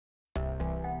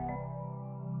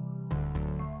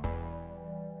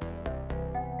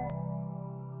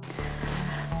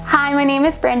Hi, my name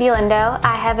is Brandy Lindo.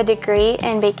 I have a degree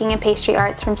in Baking and Pastry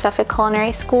Arts from Suffolk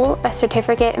Culinary School, a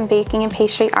certificate in Baking and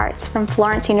Pastry Arts from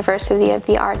Florence University of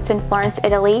the Arts in Florence,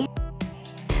 Italy.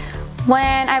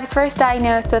 When I was first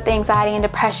diagnosed with anxiety and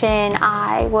depression,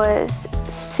 I was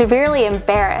severely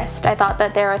embarrassed. I thought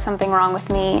that there was something wrong with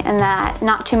me and that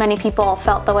not too many people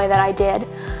felt the way that I did.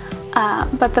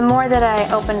 But the more that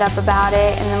I opened up about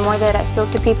it and the more that I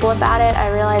spoke to people about it,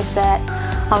 I realized that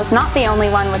I was not the only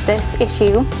one with this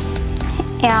issue.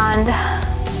 And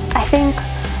I think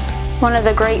one of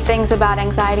the great things about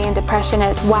anxiety and depression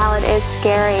is while it is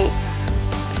scary,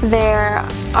 there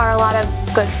are a lot of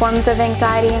good forms of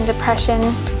anxiety and depression,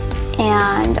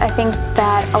 and I think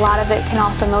that a lot of it can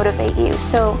also motivate you.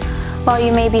 So while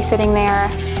you may be sitting there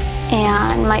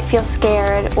and might feel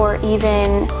scared or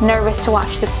even nervous to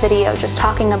watch this video just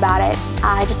talking about it,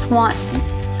 I just want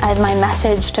my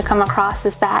message to come across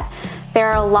is that there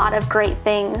are a lot of great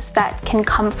things that can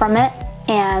come from it,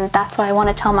 and that's why I want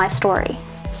to tell my story.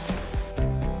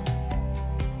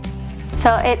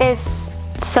 So it is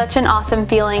such an awesome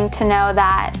feeling to know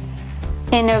that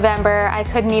in November I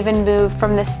couldn't even move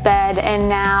from this bed, and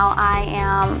now I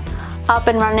am up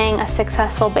and running a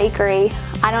successful bakery.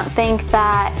 I don't think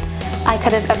that I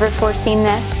could have ever foreseen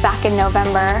this back in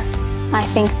November. I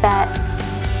think that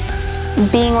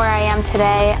being where I am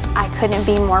today, I couldn't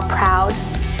be more proud.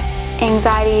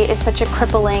 Anxiety is such a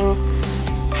crippling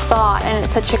thought, and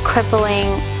it's such a crippling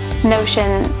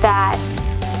notion that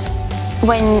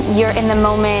when you're in the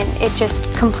moment, it just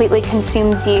completely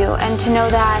consumes you. And to know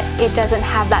that it doesn't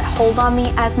have that hold on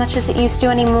me as much as it used to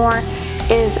anymore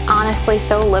is honestly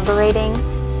so liberating.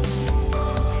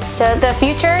 So the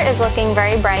future is looking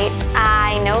very bright.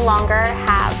 I no longer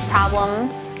have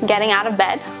problems getting out of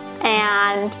bed,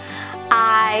 and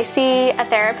I see a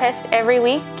therapist every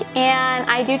week, and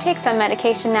I do take some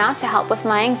medication now to help with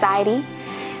my anxiety.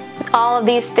 All of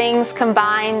these things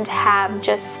combined have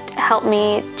just helped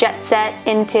me jet set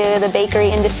into the bakery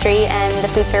industry and the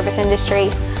food service industry.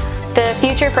 The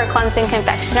future for Clemson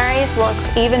Confectionaries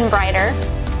looks even brighter.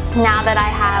 Now that I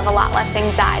have a lot less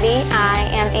anxiety, I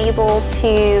am able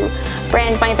to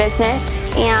brand my business,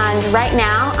 and right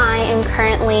now I am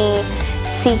currently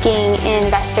seeking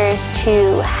investors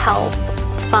to help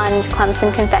fund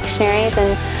Clemson Confectionaries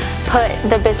and put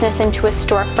the business into a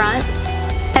storefront.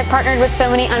 I've partnered with so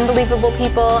many unbelievable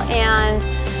people, and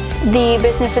the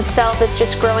business itself is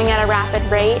just growing at a rapid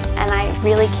rate, and I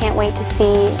really can't wait to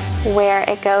see where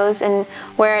it goes and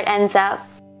where it ends up.